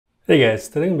Hey guys,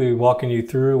 today I'm going to be walking you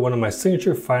through one of my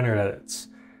signature fine art edits.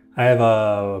 I have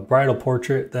a bridal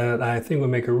portrait that I think would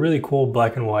make a really cool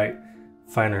black and white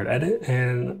fine art edit,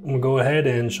 and I'm going to go ahead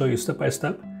and show you step by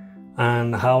step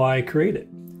on how I create it.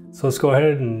 So let's go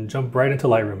ahead and jump right into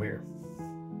Lightroom here.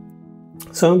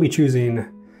 So I'm going to be choosing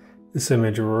this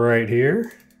image right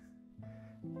here.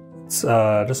 It's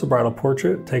just a bridal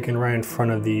portrait taken right in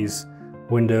front of these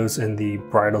windows in the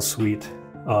bridal suite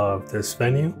of this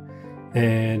venue.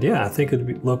 And yeah, I think it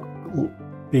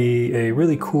would be a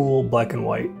really cool black and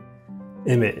white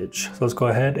image. So let's go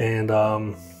ahead and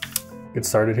get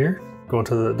started here. Go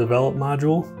into the develop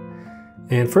module.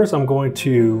 And first I'm going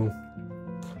to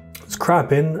just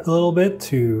crop in a little bit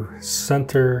to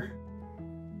center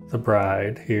the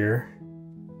bride here.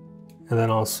 And then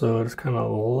also just kind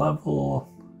of level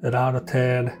it out a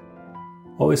tad.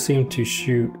 Always seem to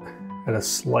shoot at a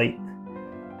slight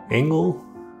angle.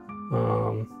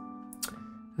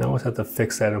 I always have to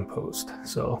fix that in post.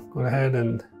 So go ahead,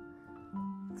 and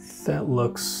that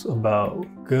looks about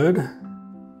good.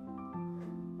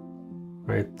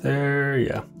 Right there,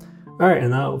 yeah. All right,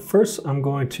 and now first I'm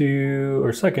going to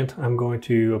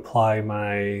apply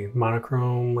my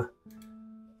monochrome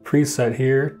preset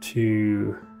here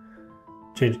to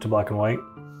change it to black and white.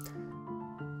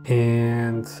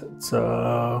 And it's,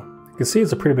 you can see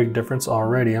it's a pretty big difference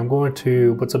already.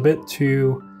 What's a bit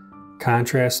too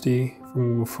contrasty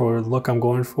for the look I'm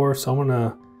going for. So I'm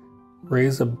gonna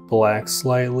raise the black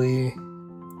slightly,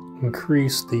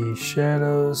 increase the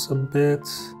shadows a bit,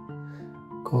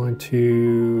 going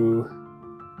to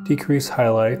decrease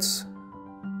highlights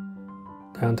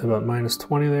down to about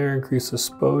 -20 there, increase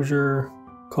exposure,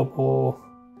 couple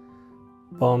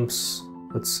bumps.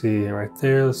 Let's see, right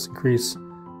there, let's increase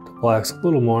the blacks a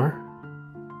little more.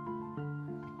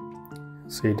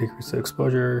 See, decrease the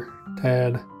exposure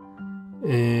tad.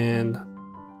 And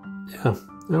yeah,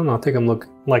 I don't know, I think I'm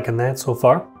liking that so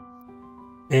far.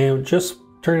 And just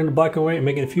turning to black and white and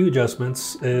making a few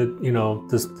adjustments.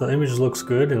 The image looks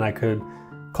good, and I could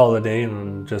call it a day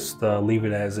and just leave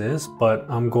it as is, but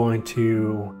I'm going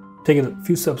to take it a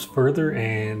few steps further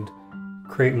and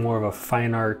create more of a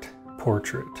fine art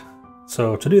portrait.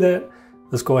 So to do that,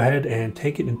 let's go ahead and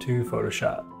take it into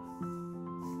Photoshop.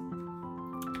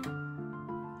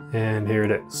 And here it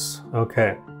is.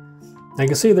 Okay. I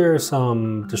can see there are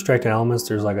some distracting elements.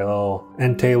 There's like a little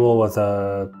end table with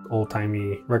a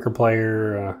old-timey record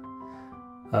player,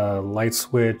 a light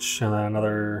switch, and then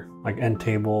another like end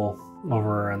table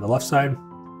over on the left side.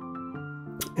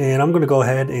 And I'm going to go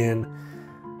ahead and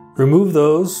remove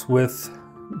those with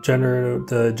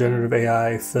the generative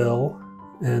AI fill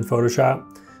in Photoshop,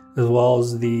 as well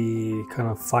as the kind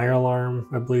of fire alarm,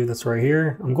 I believe that's right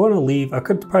here. I'm going to leave, I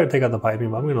could probably take out the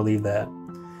piping, but I'm going to leave that.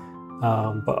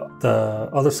 But the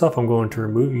other stuff I'm going to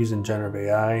remove using generative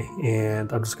AI,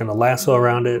 and I'm just going to lasso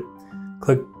around it,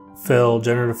 click fill,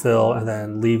 generative fill, and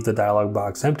then leave the dialog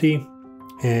box empty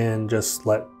and just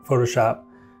let Photoshop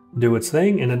do its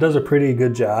thing. And it does a pretty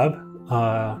good job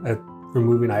at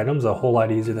removing items, a whole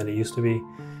lot easier than it used to be.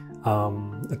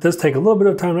 It does take a little bit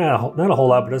of time, not a whole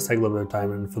lot, but it does take a little bit of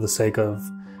time. And for the sake of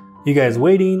you guys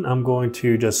waiting, I'm going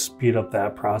to just speed up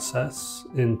that process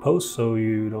in post so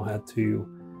you don't have to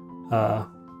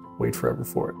wait forever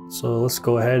for it. So let's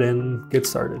go ahead and get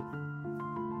started.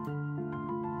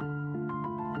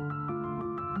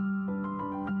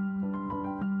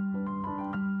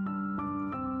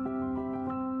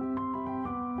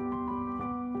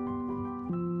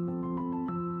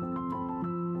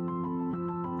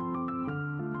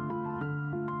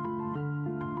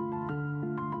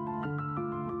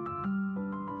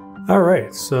 All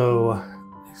right, so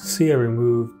see, I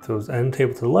removed those end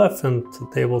table to the left and the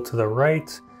table to the right,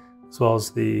 as well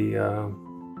as the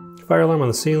fire alarm on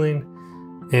the ceiling.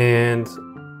 And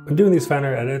when doing these fine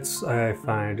art edits, I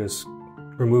find just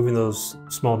removing those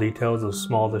small details, those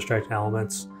small distracting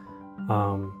elements,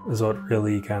 is what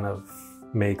really kind of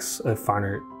makes a fine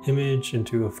art image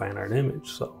into a fine art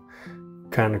image. So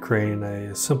kind of creating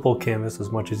a simple canvas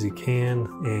as much as you can,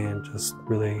 and just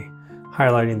really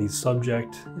highlighting the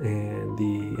subject and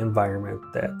the environment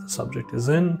that the subject is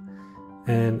in,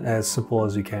 and as simple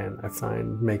as you can, I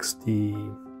find makes the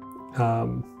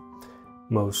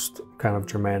most kind of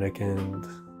dramatic and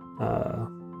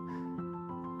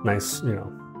nice,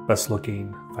 best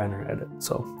looking fine art edit.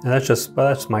 So, and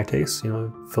that's my taste.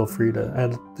 Feel free to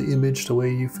add the image the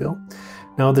way you feel.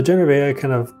 Now the generative AI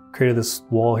kind of created this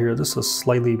wall here. This is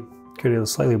slightly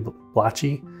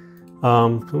blotchy.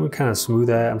 I'm going to kind of smooth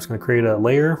that. I'm just going to create a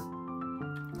layer,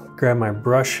 grab my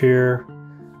brush here,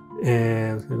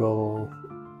 and I'm going to go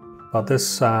about this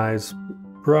size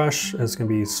brush. It's going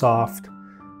to be soft,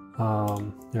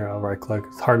 Here I'll right click.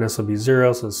 Hardness will be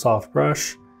 0, so it's soft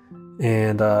brush.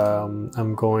 And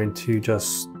I'm going to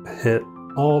just hit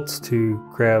Alt to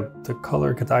grab the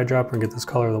color, get the eyedropper and get this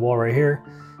color of the wall right here.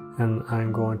 And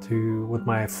I'm going to, with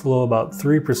my flow about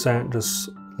 3%, just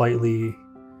lightly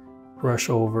brush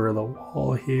over the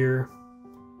wall here.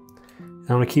 And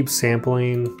I'm gonna keep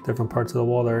sampling different parts of the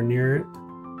wall that are near it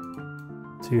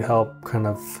to help kind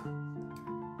of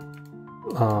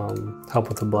help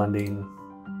with the blending,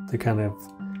 to kind of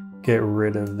get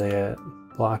rid of that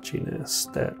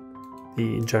blotchiness that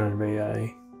the generative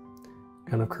AI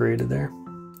kind of created there.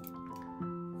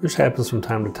 Which happens from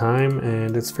time to time,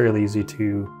 and it's fairly easy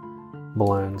to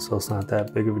blend, so it's not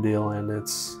that big of a deal, and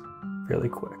it's fairly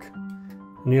quick.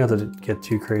 And you don't have to get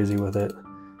too crazy with it.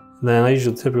 And then I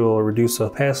usually typically will reduce the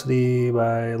opacity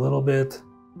by a little bit.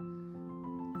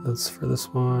 That's for this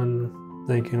one,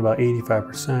 thinking about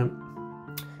 85%.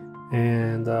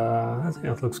 And I think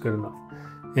that looks good enough.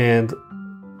 And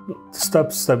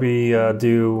steps that we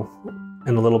do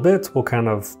in a little bit will kind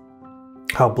of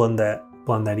help blend that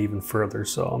even further.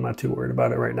 So I'm not too worried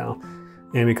about it right now.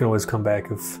 And we can always come back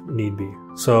if need be.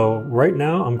 So right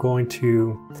now I'm going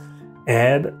to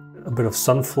add a bit of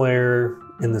sun flare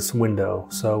in this window.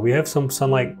 So we have some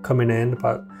sunlight coming in,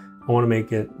 but I want to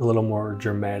make it a little more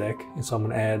dramatic. And so I'm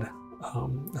going to add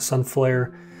a sun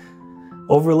flare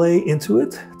overlay into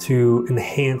it to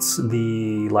enhance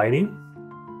the lighting.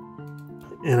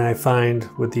 And I find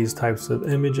with these types of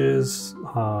images,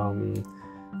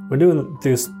 when doing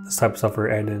this type of stuff,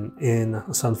 we're adding in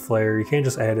a sun flare, you can't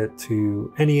just add it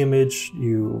to any image.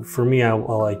 For me, I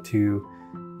like to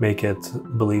make it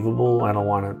believable. I don't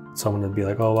want someone to be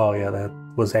like, oh wow, yeah, that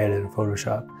was added in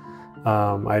Photoshop.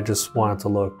 I just want it to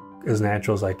look as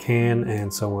natural as I can,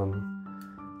 and so when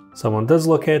someone does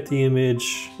look at the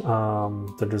image,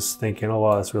 they're just thinking, oh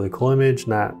wow, that's a really cool image,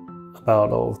 not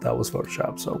about, oh, that was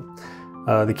Photoshop. So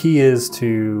the key is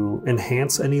to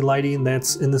enhance any lighting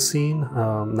that's in the scene,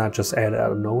 not just add it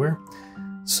out of nowhere.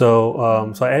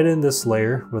 So, so I add in this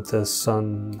layer with this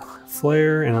sun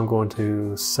flare, and I'm going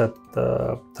to set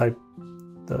the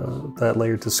that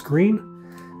layer to screen,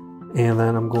 and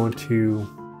then I'm going to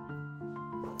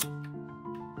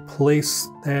place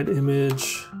that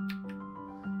image.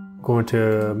 I'm going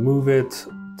to move it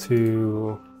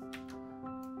to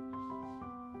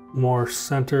more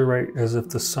center, right as if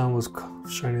the sun was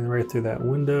shining right through that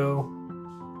window.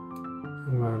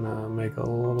 I'm going to make it a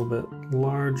little bit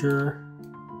larger.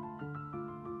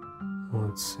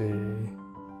 Let's see,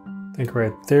 I think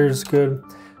right there's good.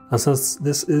 Now, since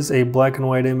this is a black and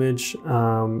white image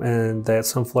and that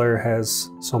sun flare has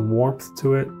some warmth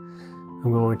to it,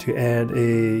 I'm going to add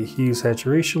a hue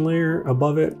saturation layer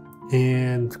above it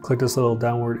and click this little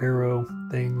downward arrow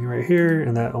thing right here,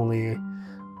 and that only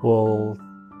will,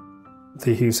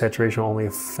 the hue saturation will only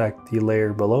affect the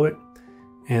layer below it.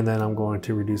 And then I'm going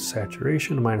to reduce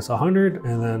saturation to -100,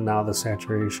 and then now the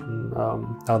saturation,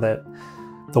 now that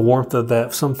the warmth of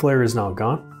that sun flare is now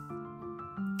gone.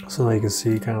 So now you can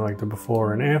see kind of like the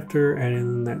before and after, adding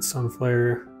in that sun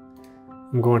flare.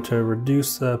 I'm going to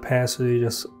reduce the opacity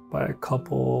just by a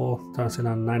couple, down to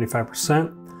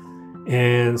 95%.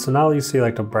 And so now you see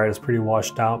like the bright is pretty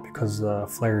washed out because the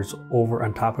flare is over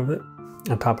on top of it,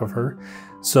 on top of her.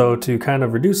 So to kind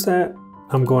of reduce that,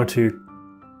 I'm going to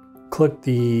click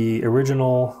the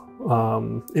original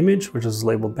image, which is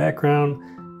labeled background.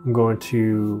 I'm going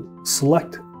to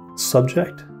select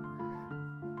subject,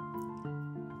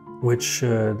 which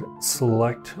should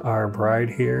select our bride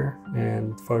here,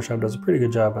 and Photoshop does a pretty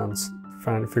good job on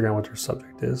figuring out what her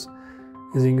subject is.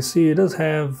 As you can see, it does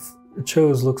have, it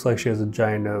looks like she has a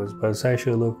giant nose, but it's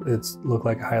actually look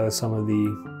like it highlights some of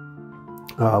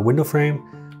the window frame.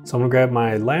 So I'm gonna grab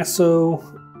my lasso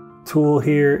tool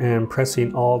here, and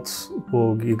pressing Alt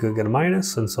you could get a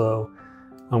minus, and so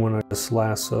I'm gonna just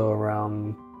lasso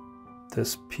around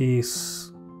this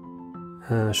piece,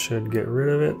 and I should get rid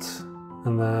of it.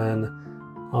 And then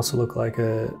also look like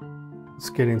it's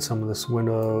getting some of this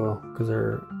window because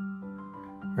they're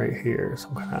right here. So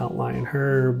I'm kind of outlining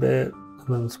her a bit, and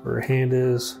then that's where her hand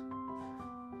is,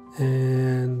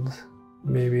 and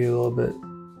maybe a little bit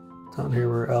down here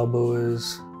where her elbow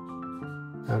is,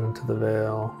 down into the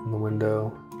veil in the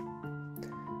window.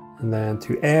 And then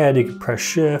to add, you can press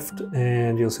Shift,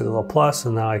 and you'll see the little plus,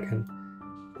 and now I can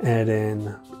add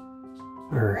in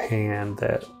her hand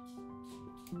that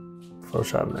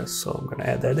Photoshop missed. So I'm going to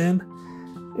add that in,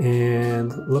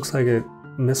 and it looks like it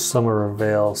missed some of her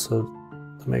veil. So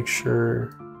to make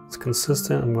sure it's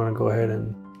consistent, I'm going to go ahead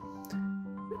and,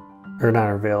 or not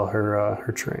her veil,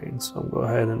 her train. So I'm going to go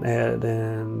ahead and add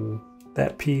in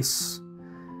that piece,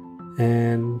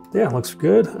 And yeah, it looks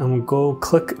good. I'm gonna go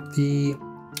click the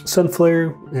sun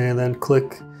flare and then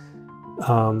click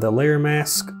the layer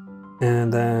mask,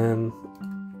 and then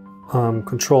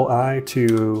Control I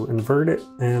to invert it,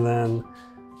 and then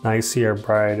now you see our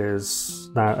bride is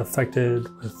not affected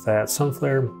with that sun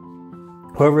flare.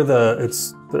 However,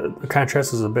 the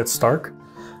contrast is a bit stark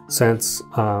since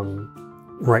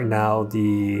right now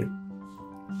the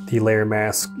layer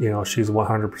mask, she's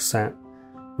 100%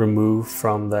 removed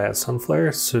from that sun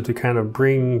flare. So to kind of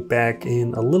bring back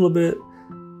in a little bit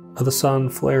of the sun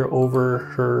flare over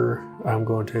her, I'm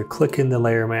going to click in the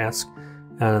layer mask,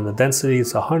 and the density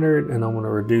is 100, and I'm going to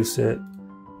reduce it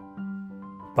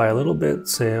by a little bit.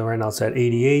 Say right now it's at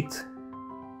 88.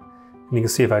 And you can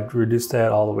see if I reduce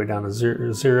that all the way down to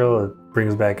zero, it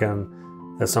brings back in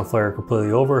that sun flare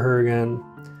completely over her again.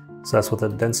 So that's what the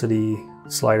density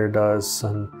slider does.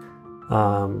 And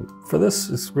for this,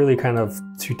 it's really kind of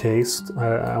to taste.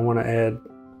 I want to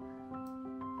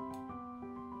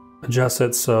adjust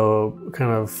it so it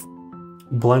kind of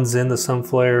blends in the sun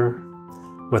flare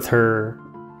with her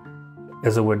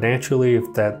as it would naturally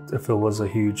if it was a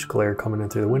huge glare coming in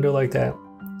through the window like that.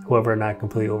 However, not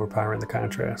completely overpowering the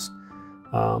contrast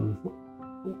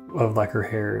of like her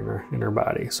hair in her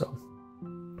body. So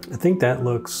I think that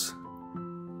looks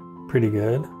pretty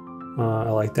good.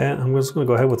 I like that. I'm just going to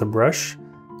go ahead with a brush,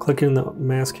 click in the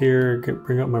mask here,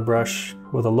 bring up my brush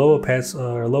with a low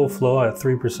flow at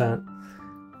 3%.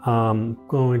 I'm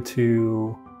going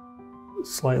to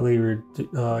slightly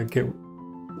get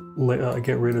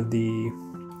rid of the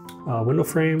window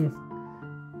frame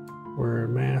where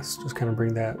mask, just kind of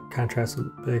bring that contrast a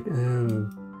bit,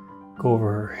 and go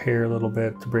over her hair a little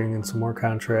bit to bring in some more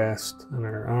contrast, and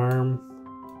her arm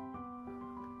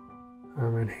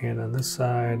and hand on this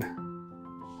side.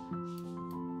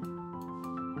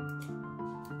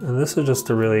 And this is just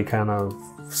to really kind of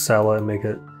sell it, make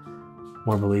it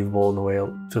more believable in the way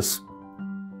it'll just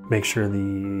make sure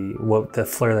the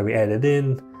flare that we added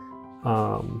in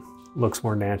looks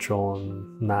more natural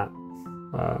and not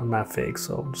fake.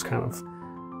 So just kind of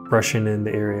brushing in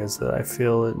the areas that I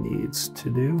feel it needs to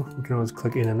do. We can always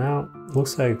click in and out. It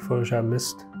looks like Photoshop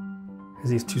has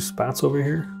these two spots over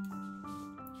here.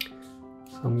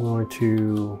 So I'm going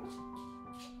to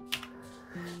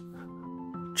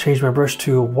change my brush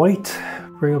to a white,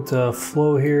 bring up the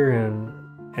flow here and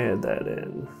add that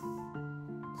in.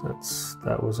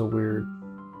 That was a weird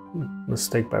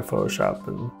mistake by Photoshop.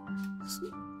 And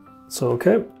so,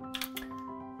 okay.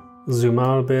 Zoom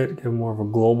out a bit, give more of a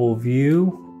global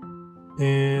view.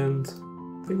 And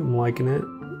I think I'm liking it.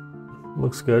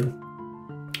 Looks good.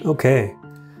 Okay.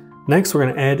 Next, we're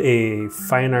going to add a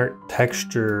fine art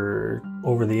texture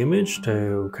over the image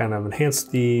to kind of enhance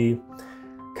the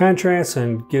contrast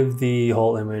and give the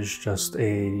whole image just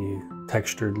a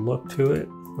textured look to it,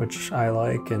 which I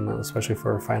like, and especially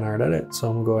for a fine art edit. So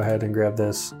I'm gonna go ahead and grab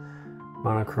this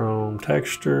monochrome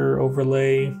texture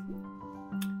overlay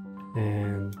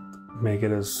and make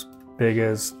it as big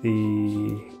as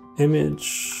the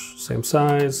image, same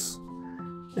size.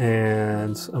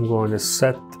 And I'm going to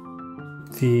set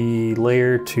the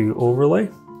layer to overlay.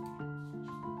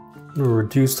 I'm going to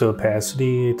reduce the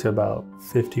opacity to about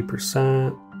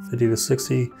 50%, 50 to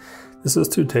 60. This is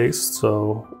to taste,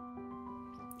 so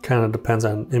kind of depends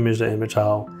on image to image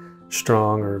how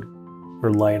strong or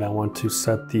light I want to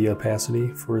set the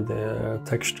opacity for the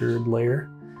textured layer.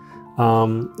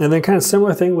 And then kind of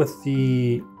similar thing with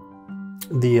the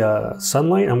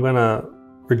sunlight. I'm gonna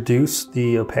reduce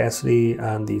the opacity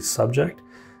on the subject.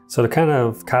 So to kind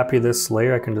of copy this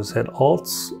layer, I can just hit Alt,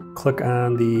 click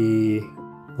on the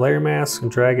layer mask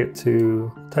and drag it to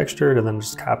textured, and then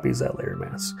just copies that layer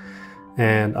mask.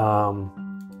 And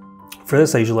for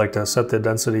this, I usually like to set the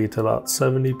density to about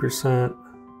 70%.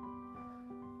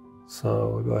 So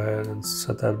we'll go ahead and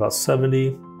set that about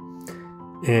 70.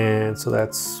 And so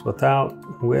that's without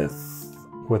width.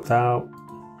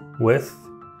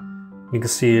 You can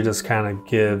see it just kind of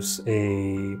gives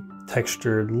a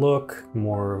textured look,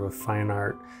 more of a fine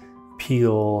art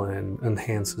appeal, and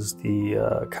enhances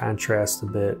the contrast a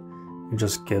bit. It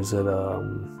just gives it a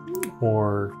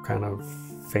more kind of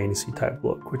fantasy type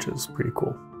look, which is pretty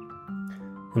cool,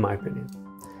 in my opinion.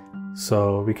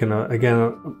 So we can,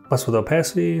 again, mess with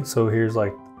opacity. So here's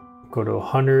like, go to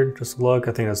 100, just look.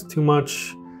 I think that's too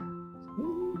much.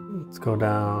 Let's go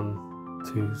down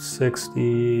to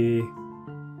 60.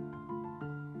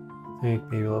 I think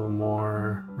maybe a little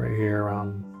more right here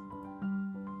around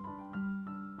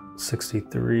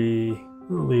 63.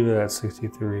 I'll leave it at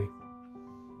 63. I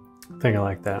think I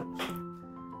like that.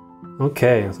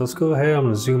 Okay, so let's go ahead. I'm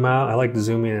gonna zoom out. I like to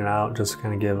zoom in and out just to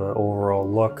kind of give an overall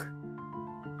look.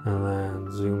 and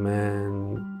then zoom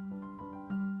in,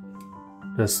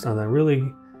 and then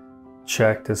really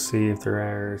check to see if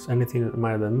there's anything that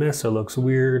might have been missed or looks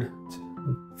weird.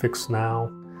 Fix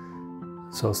now,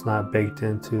 so it's not baked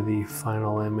into the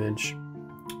final image.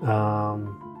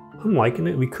 I'm liking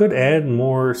it. We could add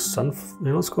more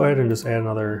let's go ahead and just add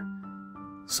another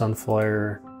sun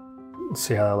flare. Let's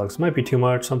see how that looks. It might be too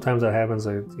much. Sometimes that happens.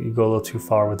 Like you go a little too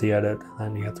far with the edit, and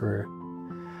then you have to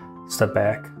step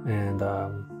back and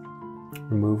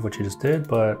remove what you just did.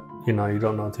 But you know, you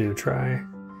don't know until you try.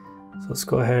 So let's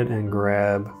go ahead and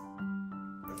grab.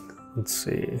 Let's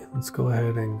see. Let's go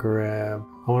ahead and grab.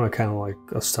 I want to kind of like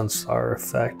a Sunstar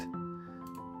effect.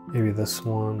 Maybe this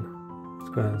one. Let's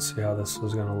go ahead and see how this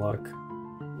is going to look.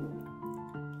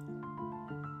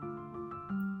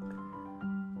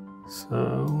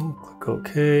 So click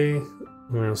OK.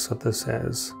 I'm going to set this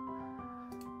as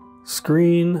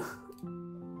screen,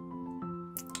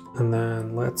 and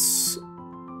then let's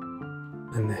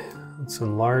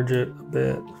enlarge it a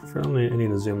bit. I need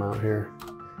to zoom out here.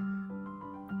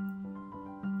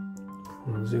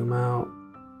 I'm going to zoom out.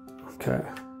 Okay.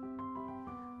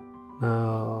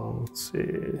 Now let's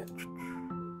see.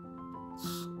 Let's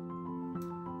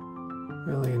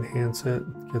really enhance it.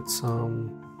 Get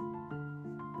some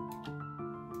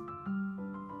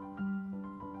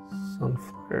sun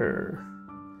flare.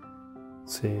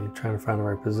 Let's see, trying to find the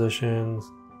right positions.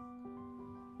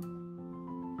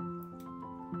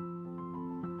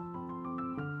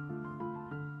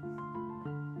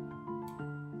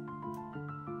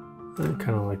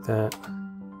 Kind of like that.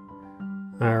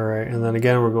 All right, and then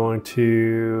again, we're going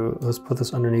to, let's put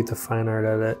this underneath the fine art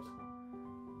edit.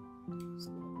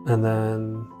 And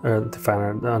then, or the fine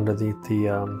art underneath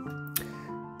the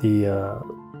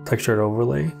textured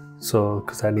overlay. So,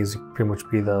 because that needs to pretty much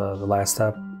be the last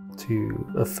step to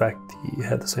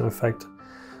have the same effect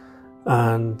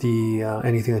on the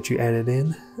anything that you added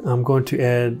in. I'm going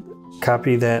to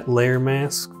copy that layer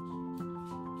mask.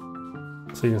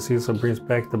 So you can see this brings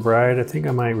back the bride. I think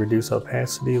I might reduce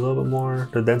opacity a little bit more,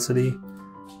 the density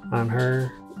on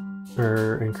her,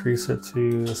 or increase it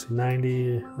to, let's see,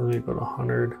 90. Let me go to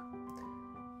 100.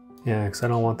 Yeah, because I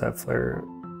don't want that flare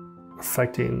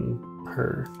affecting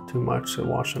her too much, so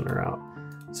washing her out.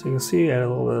 So you can see add a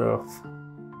little bit of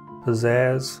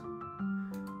pizzazz.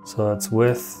 So that's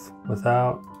with,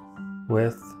 without,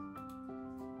 with,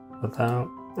 without.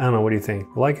 I don't know, what do you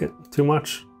think? Like it? Too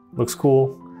much? Looks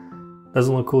cool?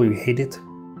 Doesn't look cool, you hate it?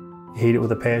 You hate it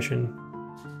with a passion?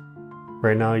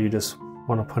 Right now you just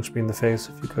want to punch me in the face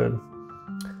if you could.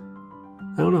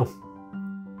 I don't know.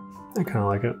 I kind of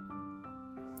like it.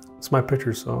 It's my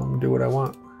picture, so I'm gonna do what I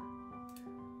want.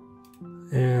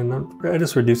 And I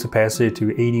just reduced opacity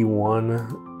to 81,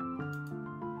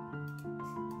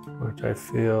 which I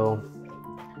feel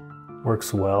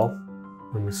works well.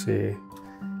 Let me see.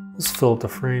 Let's fill up the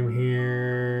frame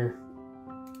here.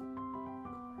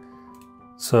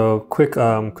 So quick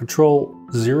Control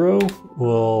 0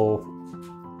 will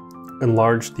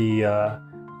enlarge the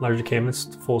canvas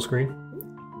to full screen,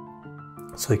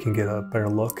 so you can get a better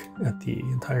look at the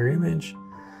entire image.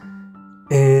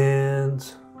 And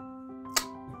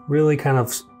really kind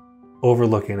of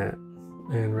overlooking it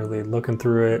and really looking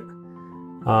through it.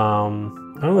 I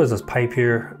know there's this pipe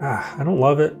here. I don't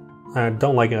love it. I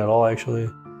don't like it at all, actually.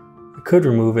 I could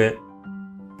remove it,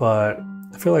 but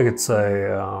I feel like it's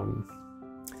a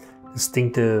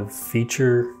distinctive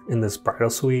feature in this bridal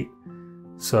suite.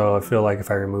 So I feel like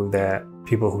if I remove that,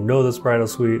 people who know this bridal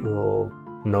suite will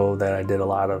know that I did a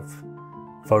lot of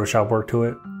Photoshop work to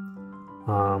it.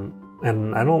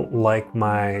 And I don't like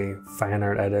my fine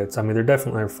art edits. I mean, they're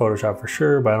definitely Photoshop for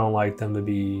sure, but I don't like them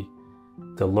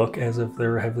to look as if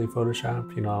they're heavily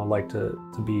Photoshopped. You know, I like to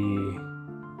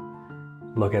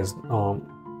look as,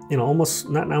 you know, almost,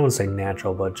 not, I wouldn't say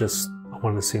natural, but just, I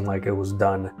want it to seem like it was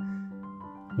done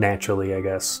naturally, I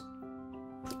guess.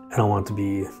 I don't want it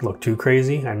to look too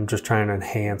crazy. I'm just trying to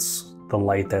enhance the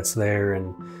light that's there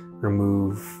and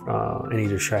remove any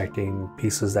distracting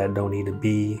pieces that don't need to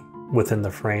be within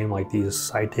the frame, like these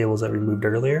side tables that we removed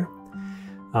earlier.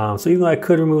 So even though I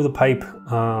could remove the pipe,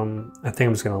 I think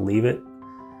I'm just gonna leave it.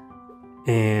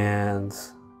 And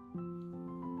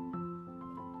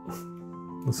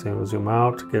let's see, we'll zoom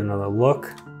out, get another look.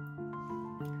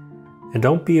 And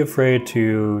don't be afraid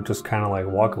to just kind of like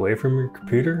walk away from your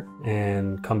computer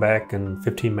and come back in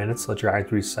 15 minutes, let your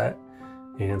eyes reset.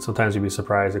 And sometimes you'd be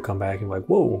surprised to come back and be like,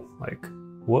 whoa, like,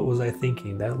 what was I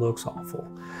thinking? That looks awful.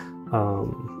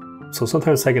 So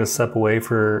sometimes taking a step away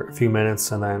for a few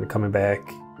minutes and then coming back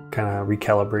kind of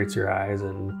recalibrates your eyes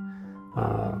and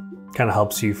kind of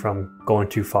helps you from going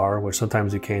too far, which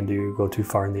sometimes you can go too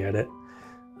far in the edit.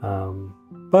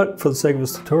 But for the sake of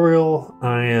this tutorial,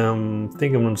 I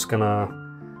think I'm just gonna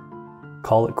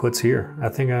call it quits here. I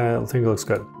think it looks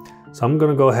good. So I'm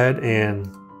gonna go ahead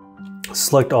and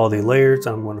select all the layers.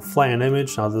 I'm going to flatten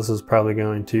image. Now this is probably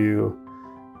going to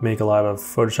make a lot of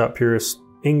Photoshop purists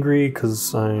angry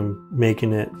because I'm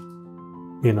making it,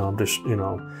 I'm just,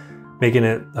 making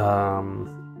it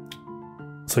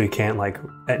so you can't like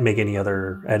make any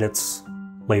other edits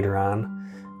later on.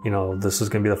 This is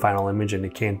going to be the final image and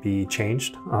it can't be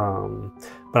changed.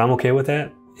 But I'm okay with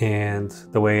that. And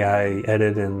the way I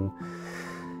edit and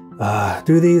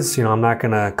do these, I'm not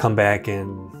going to come back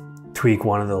and tweak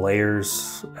one of the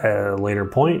layers at a later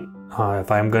point. If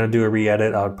I'm going to do a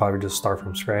re-edit, I would probably just start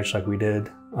from scratch like we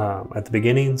did at the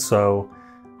beginning. So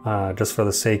just for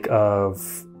the sake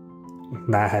of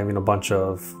not having a bunch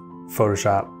of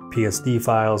Photoshop PSD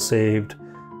files saved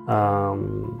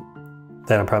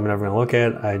that I'm probably never going to look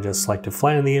at, I just like to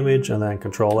flatten the image and then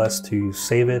Control S to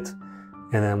save it.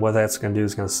 And then what that's going to do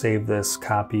is going to save this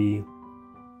copy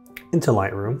into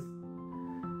Lightroom.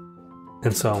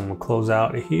 And so I'm going to close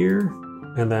out here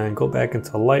and then go back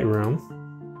into Lightroom.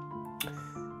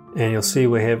 And you'll see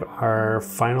we have our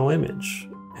final image.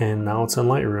 And now it's in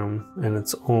Lightroom and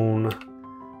its own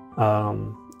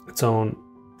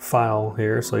file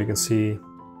here. So you can see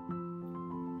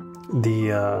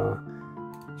the,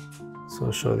 so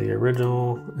I'll show the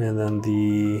original and then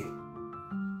the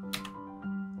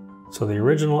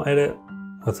original edit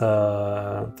with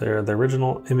the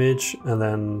original image and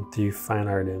then the fine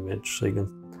art image. So you can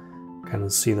kind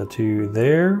of see the two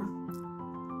there.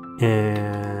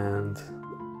 And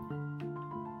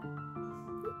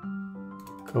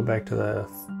go back to the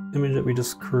image that we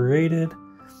just created.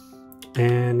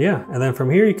 And yeah, and then from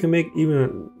here you can make,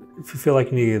 even if you feel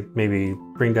like you need to maybe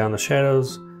bring down the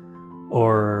shadows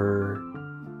or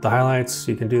the highlights,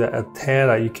 you can do that a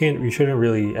tad. You shouldn't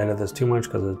really edit this too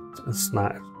much because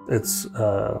it's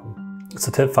a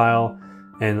TIFF file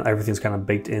and everything's kind of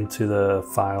baked into the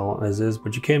file as is,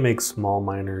 but you can make small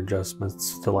minor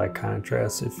adjustments to like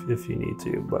contrast if you need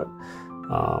to. But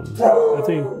I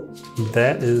think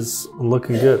that is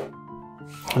looking good.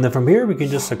 And then from here we can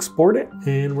just export it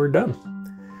and we're done.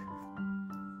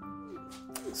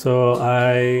 So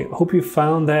I hope you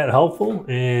found that helpful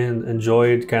and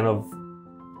enjoyed kind of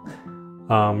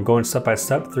going step by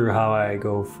step through how I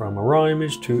go from a raw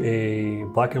image to a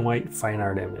black and white fine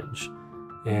art image.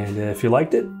 And if you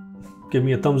liked it, give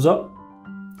me a thumbs up.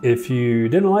 If you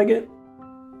didn't like it,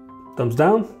 thumbs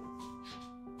down.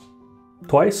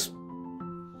 Twice.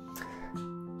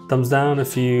 Thumbs down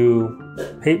if you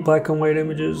hate black and white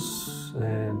images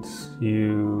and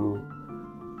you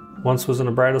once was in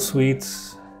a bridal suite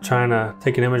trying to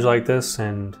take an image like this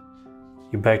and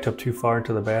you backed up too far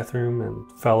into the bathroom and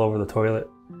fell over the toilet.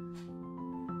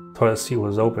 Toilet seat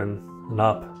was open and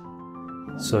up,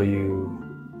 so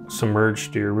you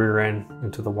submerged your rear end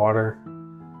into the water,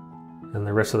 and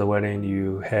the rest of the wedding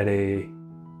you had a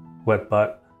wet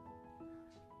butt.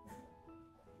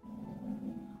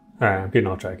 All right, I'm getting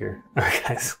off track here. All right,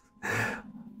 guys.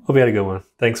 Hope you had a good one.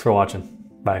 Thanks for watching.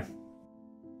 Bye.